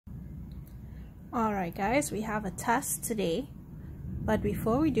Alright guys, we have a test today, but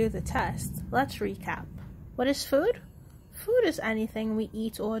before we do the test, let's recap. What is food? Food is anything we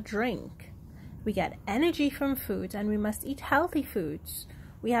eat or drink. We get energy from foods and we must eat healthy foods.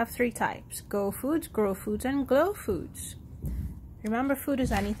 We have three types: go foods, grow foods, and glow foods. Remember, food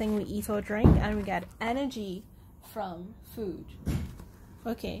is anything we eat or drink and we get energy from food.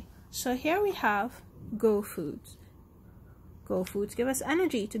 Okay, so here we have go foods. Go foods give us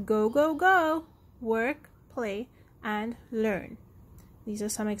energy to go, work, play, and learn. These are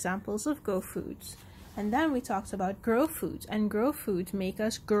some examples of go foods. And then we talked about grow foods, and grow foods make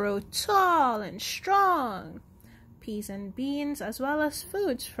us grow tall and strong. Peas and beans, as well as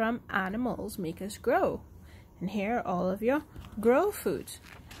foods from animals, make us grow. And here are all of your grow foods.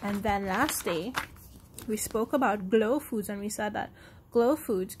 And then last day, we spoke about glow foods, and we said that glow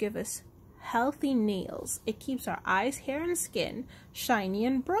foods give us healthy nails. It keeps our eyes, hair, and skin shiny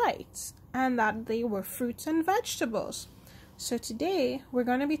and bright, and that they were fruits and vegetables. So today we're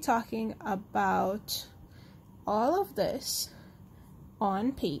going to be talking about all of this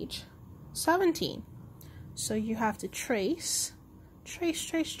on page 17. So you have to trace,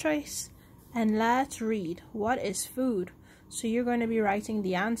 and let's read. What is food? So you're going to be writing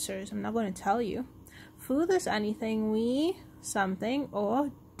the answers. I'm not going to tell you. Food is anything we, something,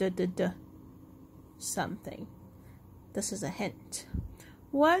 or something. This is a hint.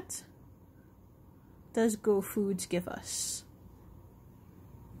 What does go foods give us?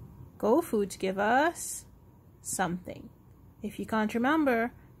 Go foods give us something. If you can't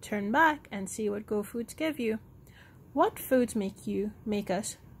remember, turn back and see what go foods give you. What foods make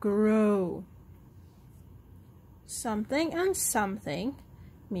us grow? Something and something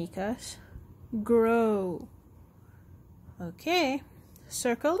make us grow. Okay,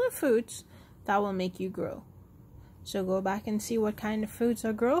 circle the foods that will make you grow. So go back and see what kind of foods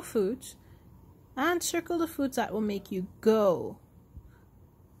are grow foods, and circle the foods that will make you go.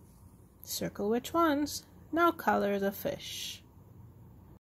 Circle which ones. Now color the fish.